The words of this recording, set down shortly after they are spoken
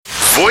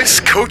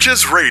Voice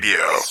Coaches Radio.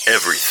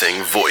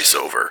 Everything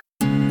voiceover.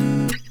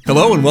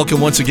 Hello and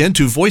welcome once again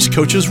to Voice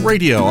Coaches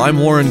Radio. I'm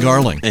Warren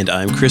Garling. And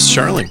I'm Chris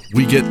Charling.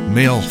 We get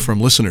mail from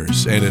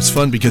listeners, and it's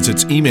fun because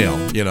it's email,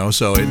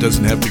 so it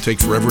doesn't have to take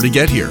forever to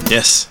get here.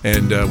 Yes.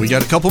 And we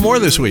got a couple more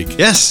this week.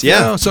 Yes,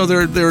 yeah. So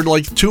there are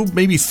like 2,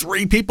 maybe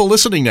 3 people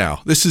listening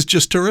now. This is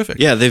just terrific.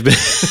 Yeah, they've been...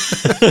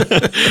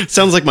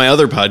 Sounds like my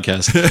other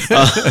podcast,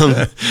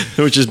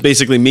 which is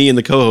basically me and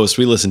the co-host.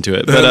 We listen to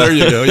it. But, there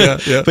you go,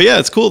 yeah. But yeah,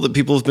 it's cool that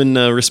people have been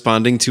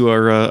responding to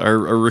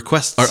our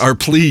requests. Our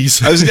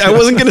pleas. I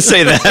wasn't going to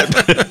say that.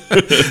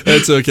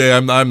 That's okay.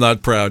 I'm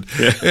not proud.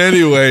 Yeah.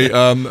 Anyway,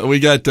 we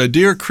got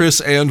Dear Chris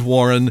and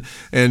Warren,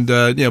 and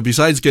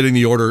besides getting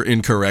the order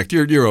incorrect,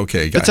 you're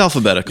okay, guys. It's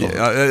alphabetical.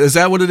 Is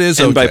that what it is?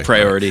 And okay. by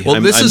priority. Well,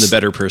 I'm the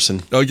better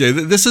person. Okay,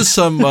 this is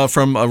some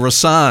from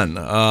Rasan,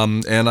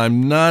 and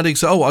I'm not.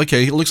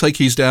 Okay, it looks like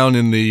he's down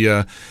in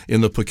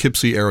the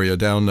Poughkeepsie area,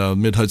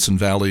 down Mid-Hudson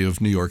Valley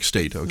of New York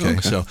State. Okay,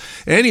 so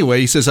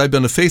anyway, he says, I've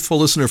been a faithful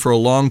listener for a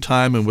long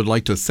time and would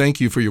like to thank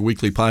you for your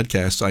weekly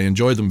podcasts. I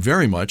enjoy them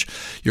very much.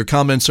 Your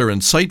comments are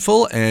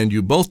insightful, and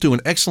you both do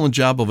an excellent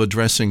job of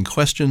addressing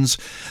questions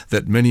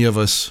that many of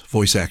us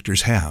voice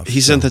actors have.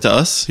 He sent that to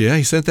us? Yeah,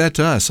 he sent that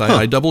to us.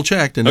 I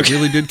double-checked, and it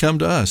really did come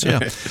to us,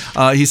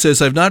 yeah. He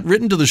says, I've not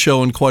written to the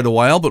show in quite a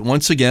while, but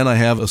once again, I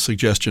have a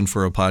suggestion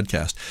for a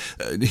podcast.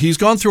 He's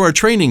gone through our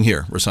training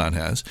here, Rasan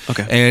has,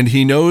 and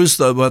he knows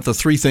about the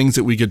 3 things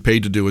that we get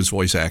paid to do as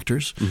voice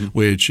actors,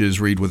 which is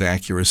read with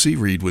accuracy,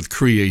 read with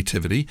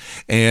creativity,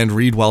 and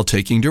read while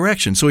taking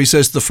direction. So he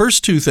says the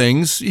first 2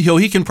 things,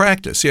 he can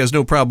practice. He has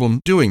no problem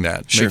doing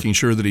that, making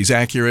sure that he's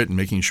accurate and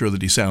making sure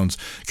that he sounds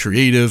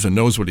creative and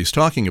knows what he's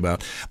talking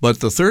about. But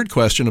the third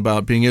question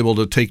about being able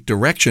to take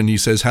direction, he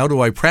says, how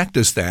do I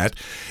practice that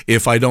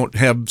if I don't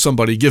have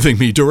somebody giving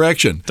me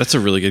direction? That's a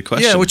really good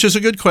question. Yeah, which is a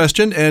good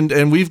question,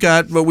 and we've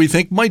got what we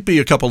think might be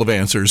a couple of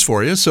answers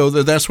for you, so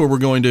that's where we're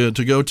going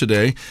to go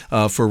today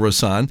for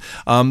Rasan.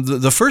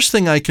 The first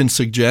thing I can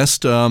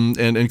suggest,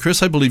 and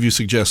Chris, I believe you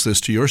suggest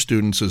this to your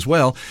students as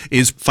well,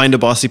 is find a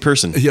bossy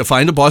person. Yeah,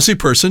 find a bossy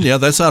person. Yeah,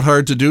 that's not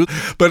hard to do.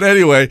 But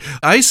anyway,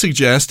 I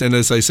suggest, and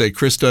as I say,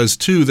 Chris does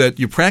too, that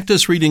you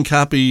practice reading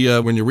copy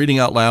when you're reading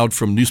out loud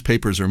from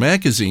newspapers or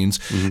magazines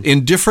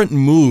in different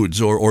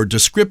moods or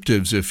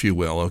descriptives, if you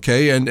will,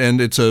 okay?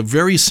 And it's a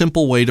very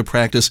simple way to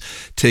practice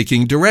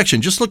taking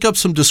direction. Just look up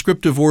some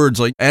descriptive words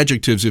like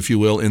adjectives, if you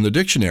will, in the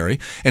dictionary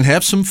and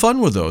have some fun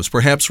with those.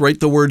 Perhaps write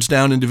the words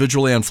down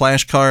individually on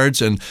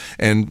flashcards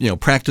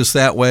and practice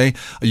that way.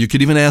 You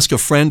could even ask a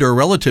friend or a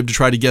relative to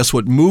try to guess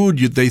what mood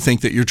they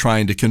think that you're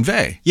trying to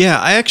convey. Yeah,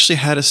 I actually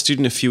had a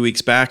student a few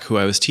weeks back who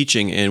I was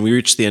teaching, and we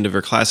reached the end of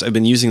her class. I've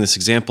been using this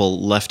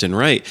example left and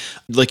right.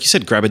 Like you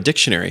said, grab a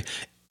dictionary.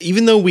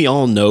 Even though we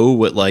all know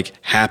what like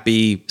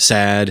happy,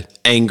 sad,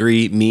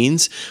 angry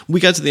means,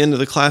 we got to the end of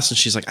the class and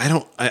she's like,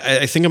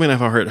 I think I'm going to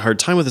have a hard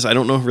time with this. I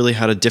don't know really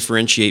how to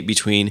differentiate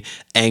between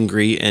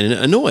angry and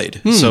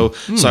annoyed. So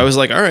I was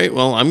like, all right,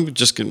 well,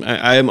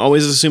 I'm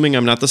always assuming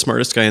I'm not the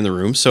smartest guy in the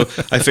room. So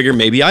I figure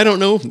maybe I don't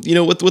know,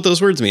 what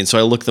those words mean. So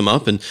I look them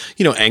up and,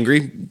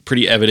 angry,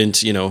 pretty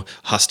evident,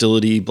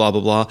 hostility, blah,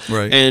 blah, blah.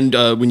 Right. And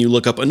when you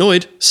look up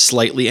annoyed,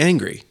 slightly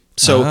angry.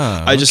 So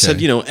I just said,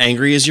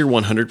 angry is your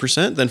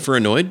 100%. Then for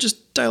annoyed,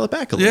 just dial it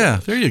back a little. Yeah,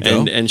 there you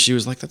go. And she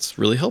was like, that's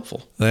really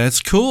helpful.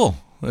 That's cool.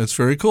 That's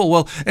very cool.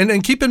 Well,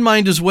 and keep in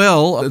mind as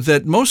well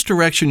that most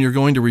direction you're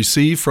going to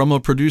receive from a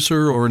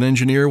producer or an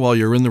engineer while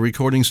you're in the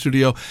recording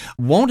studio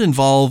won't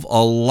involve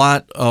a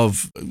lot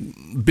of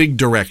big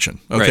direction,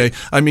 okay? Right.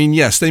 I mean,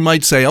 yes, they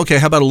might say, okay,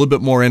 how about a little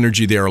bit more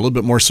energy there, a little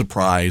bit more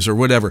surprise or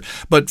whatever.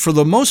 But for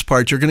the most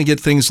part, you're going to get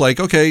things like,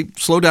 okay,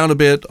 slow down a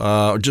bit,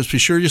 just be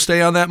sure you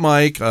stay on that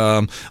mic,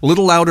 a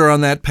little louder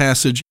on that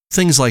passage,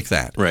 things like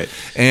that. Right.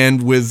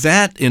 And with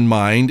that in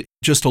mind,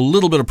 just a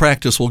little bit of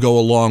practice will go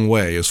a long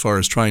way as far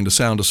as trying to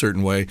sound a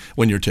certain way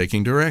when you're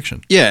taking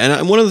direction. Yeah,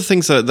 and one of the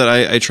things that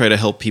I try to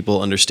help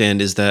people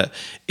understand is that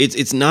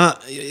it's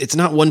not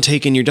one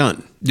take and you're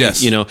done.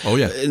 Yes. Oh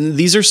yeah. And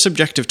these are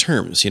subjective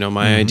terms.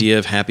 My idea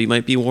of happy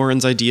might be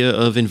Warren's idea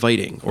of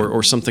inviting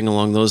or something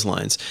along those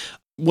lines.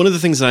 One of the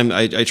things that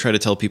I try to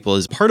tell people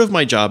is part of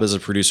my job as a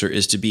producer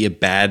is to be a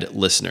bad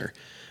listener.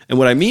 And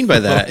what I mean by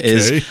that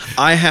is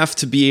I have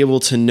to be able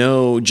to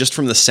know just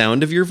from the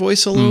sound of your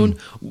voice alone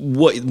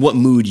what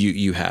mood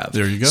you have.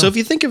 There you go. So if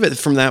you think of it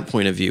from that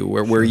point of view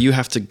where you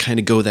have to kind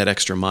of go that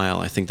extra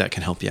mile, I think that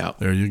can help you out.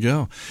 There you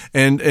go.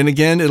 And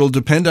again, it'll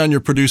depend on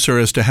your producer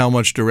as to how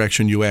much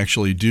direction you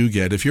actually do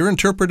get. If you're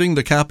interpreting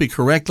the copy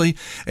correctly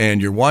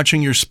and you're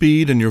watching your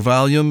speed and your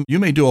volume, you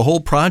may do a whole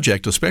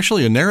project,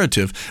 especially a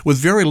narrative, with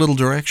very little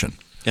direction.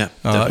 Yeah,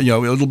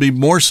 it'll be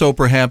more so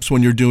perhaps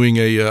when you're doing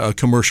a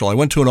commercial. I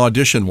went to an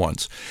audition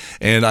once,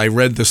 and I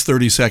read this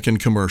 30-second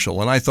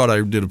commercial, and I thought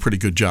I did a pretty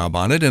good job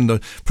on it. And the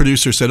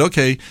producer said,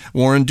 "Okay,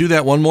 Warren, do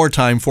that one more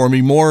time for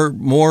me. More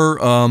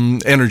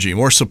energy,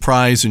 more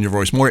surprise in your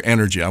voice, more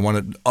energy. I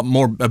want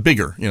it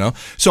bigger."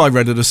 So I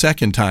read it a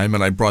second time,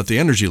 and I brought the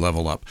energy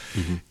level up.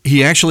 Mm-hmm.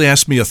 He actually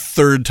asked me a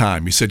third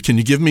time. He said, "Can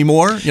you give me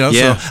more?"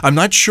 So I'm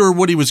not sure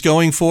what he was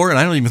going for, and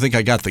I don't even think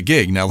I got the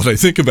gig now that I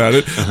think about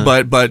it.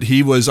 Uh-huh. But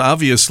he was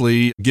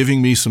obviously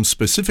giving me some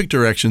specific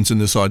directions in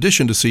this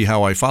audition to see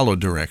how I followed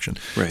direction.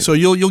 Right. So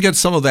you'll get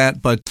some of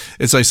that, but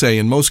as I say,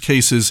 in most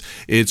cases,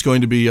 it's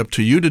going to be up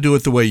to you to do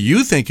it the way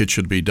you think it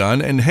should be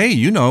done. And hey,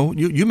 you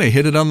may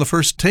hit it on the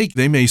first take.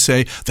 They may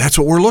say, "That's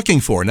what we're looking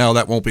for." Now,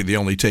 that won't be the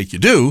only take you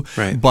do,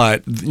 right,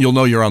 but you'll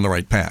know you're on the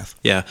right path.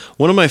 Yeah.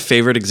 One of my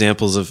favorite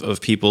examples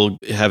of people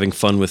having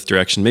fun with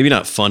direction, maybe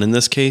not fun in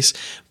this case,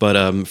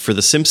 but for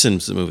the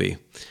Simpsons movie,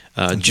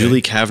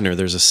 Julie Kavner,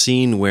 there's a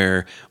scene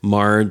where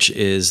Marge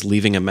is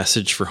leaving a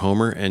message for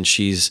Homer, and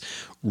she's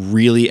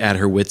really at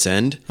her wit's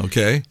end.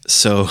 Okay.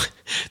 So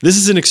this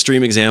is an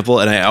extreme example,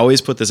 and I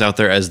always put this out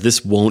there as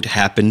this won't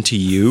happen to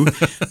you,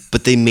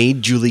 but they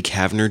made Julie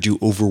Kavner do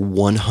over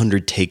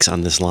 100 takes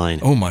on this line.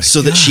 Oh my!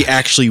 So that she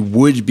actually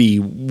would be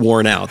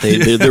worn out. They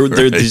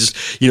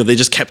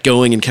just kept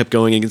going and kept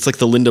going, and it's like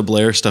the Linda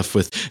Blair stuff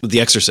with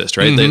The Exorcist,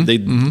 right?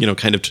 Mm-hmm. They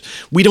kind of,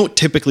 we don't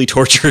typically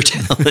torture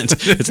talent.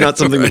 It's not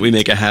something that we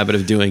make a habit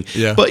of doing.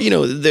 Yeah. But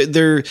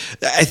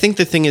I think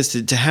the thing is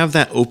to have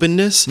that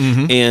openness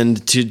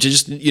and to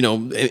just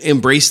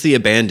embrace the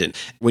abandon.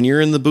 When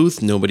you're in the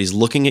booth, nobody's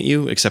looking at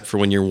you except for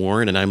when you're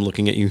Warren, and I'm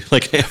looking at you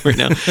like I am right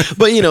now.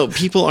 But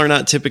people are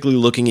not typically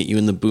looking at you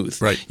in the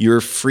booth. Right.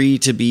 You're free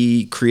to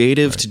be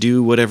creative, to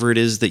do whatever it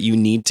is that you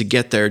need to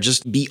get there.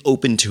 Just be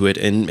open to it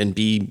and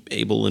be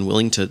able and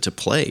willing to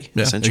play.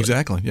 Yeah, essentially.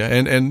 Exactly. Yeah,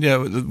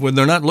 and when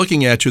they're not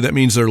looking at you, that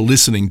means they're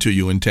listening to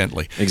you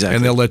intently. Exactly.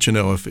 And they'll let you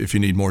know if you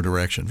need more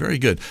direction. Very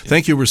good.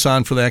 Thank you,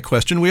 Rasan, for that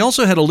question. We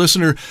also had a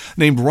listener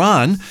named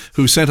Ron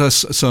who sent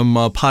us some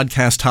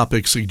podcast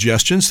topic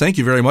suggestions. Thank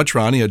you very much,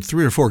 Ron. He had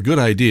 3 or 4 good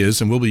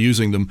ideas, and we'll be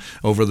using them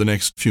over the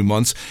next few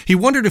months. He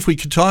wondered if we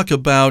could talk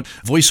about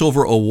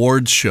voiceover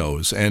awards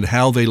shows and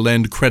how they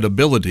lend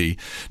credibility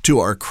to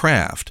our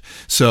craft.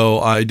 So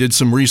I did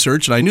some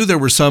research, and I knew there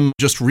were some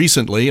just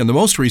recently, and the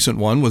most recent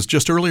one was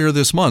just earlier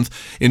this month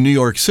in New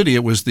York City.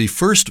 It was the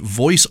first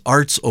Voice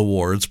Arts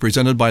Awards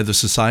presented by the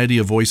Society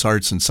of Voice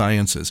Arts and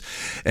Sciences.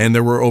 And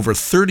there were over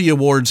 30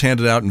 awards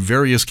handed out in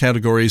various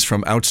categories,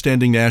 from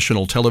Outstanding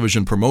National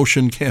Television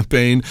Promotion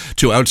Campaign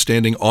to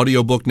Outstanding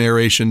Audiobook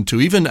Narration to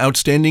even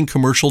Outstanding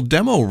Commercial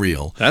Demo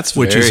Reel.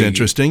 Which is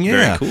interesting.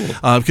 Yeah, very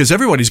cool. Because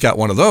everybody's got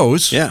one of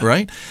those,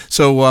 right?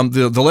 So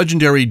the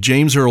legendary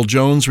James Earl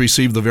Jones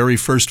received the very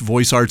first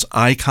Voice Arts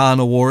Icon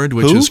Award,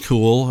 which is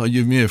cool.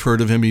 You may have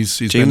heard of him. He's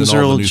been in all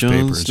Earl the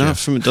newspapers.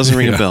 Jones, it doesn't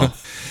ring a bell.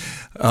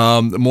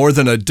 More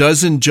than a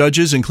dozen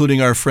judges,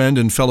 including our friend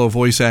and fellow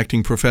voice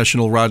acting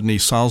professional Rodney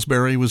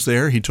Salisbury, was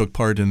there. He took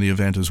part in the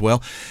event as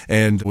well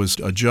and was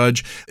a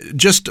judge.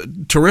 Just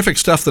terrific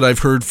stuff that I've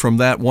heard from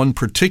that one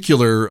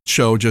particular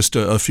show just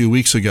a few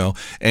weeks ago.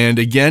 And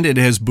again, it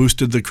has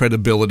boosted the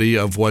credibility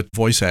of what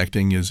voice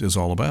acting is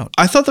all about.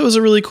 I thought that was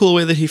a really cool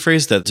way that he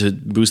phrased that, to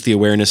boost the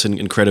awareness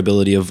and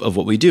credibility of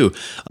what we do,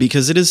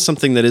 because it is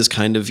something that is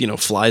kind of,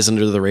 flies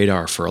under the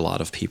radar for a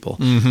lot of people.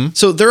 Mm-hmm.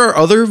 So there are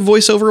other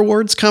voiceover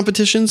awards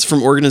competitions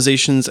from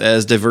organizations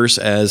as diverse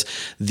as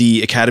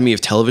the Academy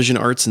of Television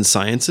Arts and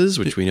Sciences,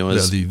 which we know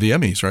as the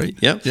Emmys, right?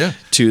 Yeah.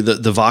 To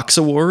the Vox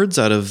Awards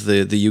out of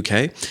the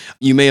UK.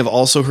 You may have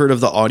also heard of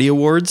the Audio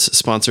Awards,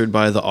 sponsored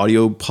by the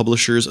Audio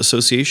Publishers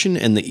Association,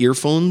 and the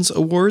Earphones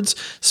Awards,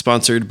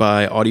 sponsored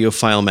by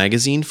Audiophile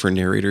Magazine for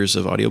narrators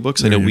of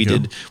audiobooks. I know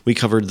we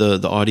covered the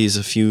Audies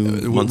a few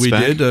months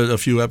back. We did a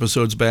few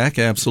episodes back,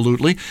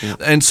 absolutely. Yeah.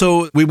 And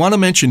so we want to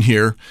mention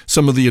here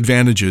some of the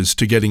advantages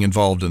to getting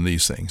involved in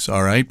these things,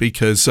 all right?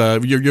 Because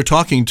you're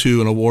talking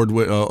to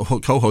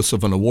an co-host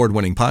of an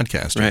award-winning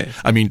podcast. Right.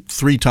 I mean,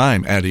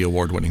 3-time Addy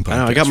award-winning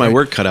podcast. I got my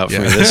work cut out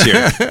for me this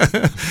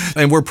year.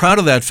 And we're proud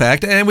of that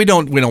fact, and we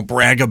don't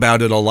brag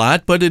about it a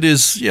lot, but it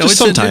is,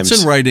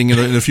 it's in writing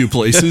in a few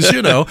places,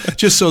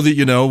 just so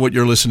that what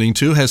you're listening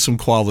to has some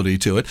quality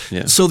to it.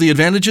 Yeah. So the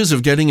advantages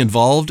of getting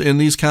involved in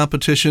these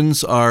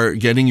competitions are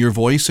getting your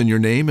voice and your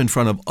name in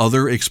front of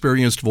other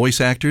experienced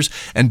voice actors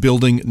and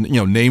building,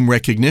 name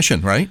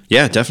recognition, right?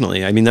 Yeah,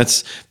 definitely. I mean,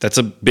 that's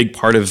a big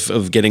part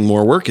of getting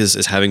more work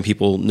is having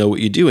people know what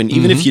you do. And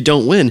even if you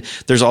don't win,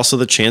 there's also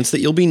the chance that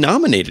you'll be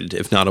nominated,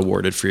 if not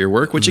awarded, for your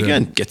work, which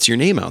again gets your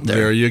name out there.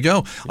 There you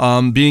go.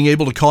 Being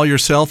able to call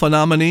yourself a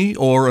nominee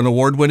or an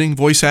award-winning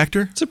voice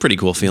actor. It's a pretty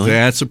cool feeling.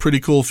 That's a pretty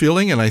cool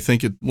feeling, and I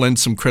think it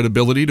lends some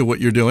credibility to what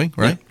you're doing,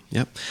 right? Yeah.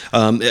 Yep.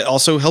 It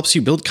also helps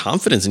you build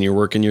confidence in your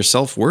work and your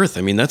self-worth.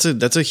 I mean, that's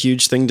a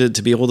huge thing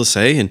to be able to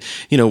say, and,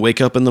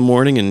 wake up in the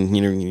morning and,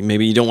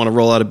 maybe you don't want to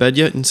roll out of bed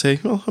yet and say,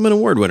 well, I'm an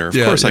award winner. Of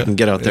course I can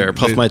get out there,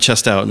 puff my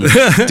chest out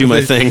and do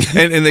my thing.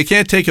 And they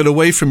can't take it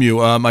away from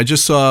you. I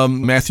just saw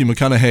Matthew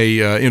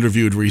McConaughey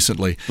interviewed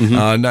recently,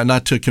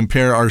 not to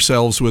compare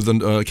ourselves with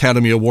an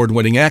Academy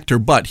Award-winning actor,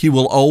 but he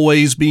will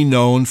always be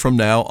known from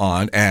now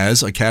on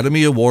as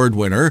Academy Award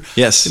winner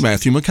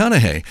Matthew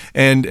McConaughey.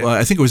 And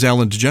I think it was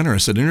Ellen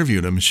DeGeneres that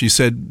interviewed him. She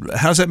said,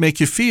 "How does that make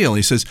you feel?"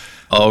 He says,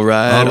 all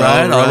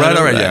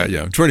right.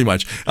 Yeah, pretty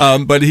much.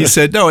 But he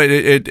said, no,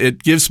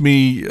 it gives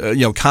me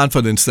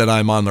confidence that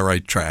I'm on the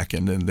right track,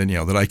 and then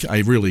that I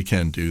really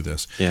can do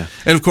this. Yeah.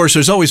 And of course,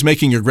 there's always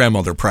making your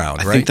grandmother proud,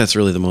 right? I think that's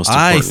really the most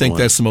important I think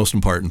one. That's the most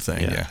important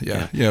thing.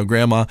 Yeah.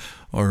 Grandma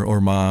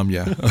or mom.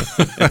 Yeah.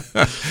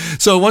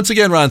 So once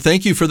again, Ron,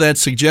 thank you for that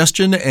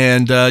suggestion.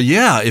 And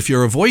if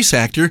you're a voice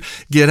actor,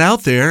 get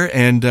out there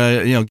and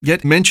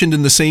get mentioned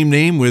in the same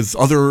name with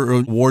other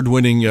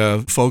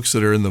award-winning folks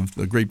that are in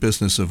the great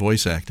business of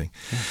voice acting.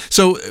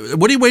 So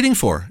what are you waiting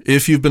for?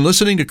 If you've been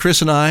listening to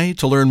Chris and I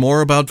to learn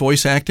more about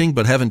voice acting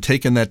but haven't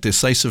taken that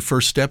decisive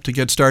first step to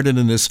get started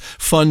in this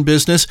fun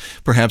business,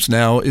 perhaps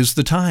now is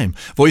the time.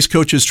 Voice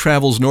Coaches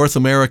travels North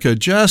America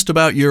just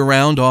about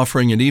year-round,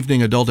 offering an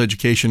evening adult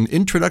education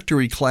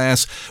introductory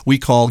class we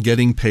call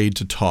Getting Paid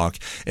to Talk.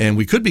 And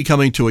we could be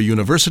coming to a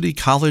university,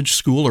 college,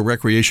 school, or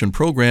recreation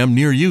program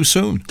near you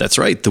soon. That's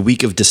right. The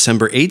week of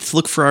December 8th,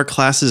 look for our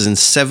classes in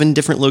 7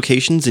 different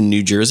locations in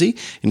New Jersey,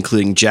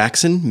 including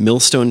Jackson,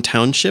 Millstone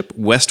Township,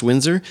 West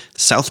Windsor,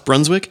 South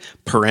Brunswick,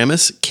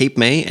 Paramus, Cape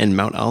May, and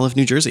Mount Olive,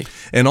 New Jersey.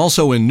 And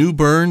also in New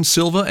Bern,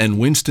 Silva, and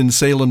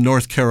Winston-Salem,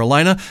 North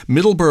Carolina,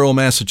 Middleborough,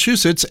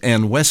 Massachusetts,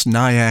 and West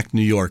Nyack,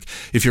 New York.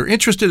 If you're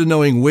interested in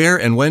knowing where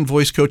and when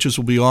Voice Coaches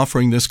will be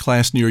offering this class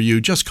near you,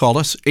 just call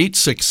us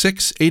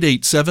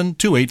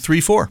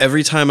 866-887-2834.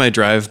 Every time I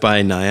drive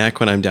by Nyack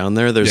when I'm down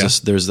there, there's a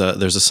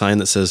sign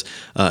that says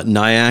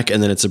Nyack,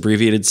 and then it's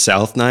abbreviated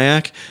South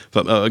Nyack.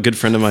 But a good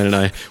friend of mine and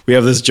I, we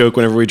have this joke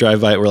whenever we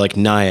drive by it. We're like,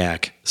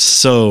 Nyack.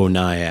 So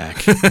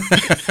Nyack.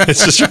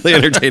 It's just really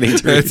entertaining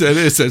to read.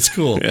 That's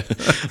cool.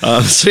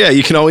 Yeah.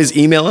 You can always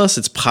email us.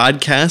 It's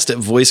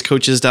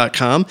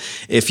podcast@voicecoaches.com.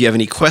 If you have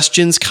any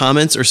questions,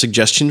 comments, or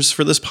suggestions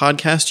for this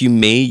podcast, you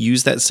may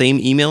use that same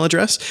email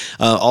address.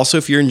 Also,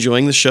 if you're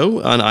enjoying the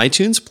show on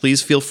iTunes,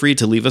 please feel free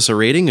to leave us a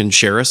rating and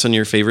share us on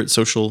your favorite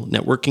social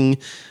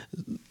networking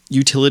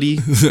utility,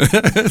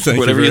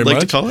 whatever you'd like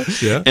to call it.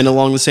 Yeah. And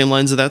along the same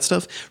lines of that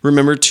stuff,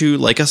 remember to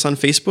like us on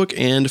Facebook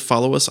and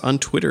follow us on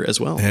Twitter as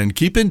well. And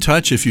keep in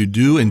touch if you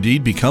do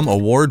indeed become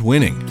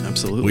award-winning.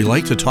 Absolutely. We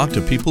like to talk to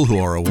people who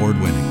are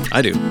award-winning.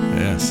 I do.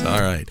 Yes,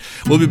 all right.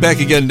 We'll be back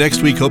again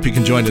next week. Hope you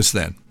can join us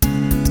then.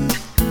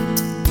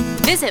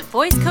 Visit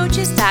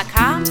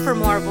voicecoaches.com for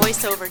more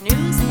voiceover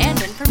news and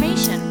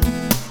information.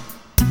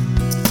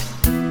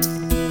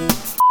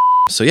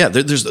 So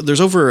there's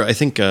over I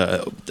think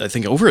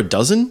over a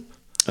dozen.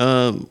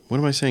 What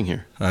am I saying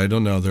here? I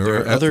don't know.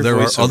 There are other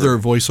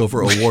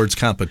voiceover awards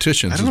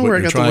competitions. I don't know where I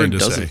got the word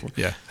dozen from.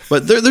 Yeah,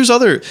 but there's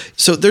other.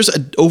 So there's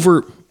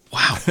over.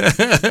 Wow.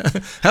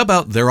 How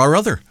about there are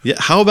other? Yeah.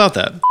 How about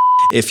that?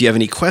 If you have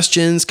any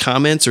questions,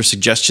 comments, or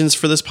suggestions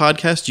for this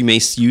podcast, you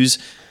may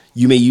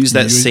use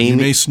that same. You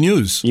may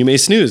snooze. You may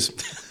snooze.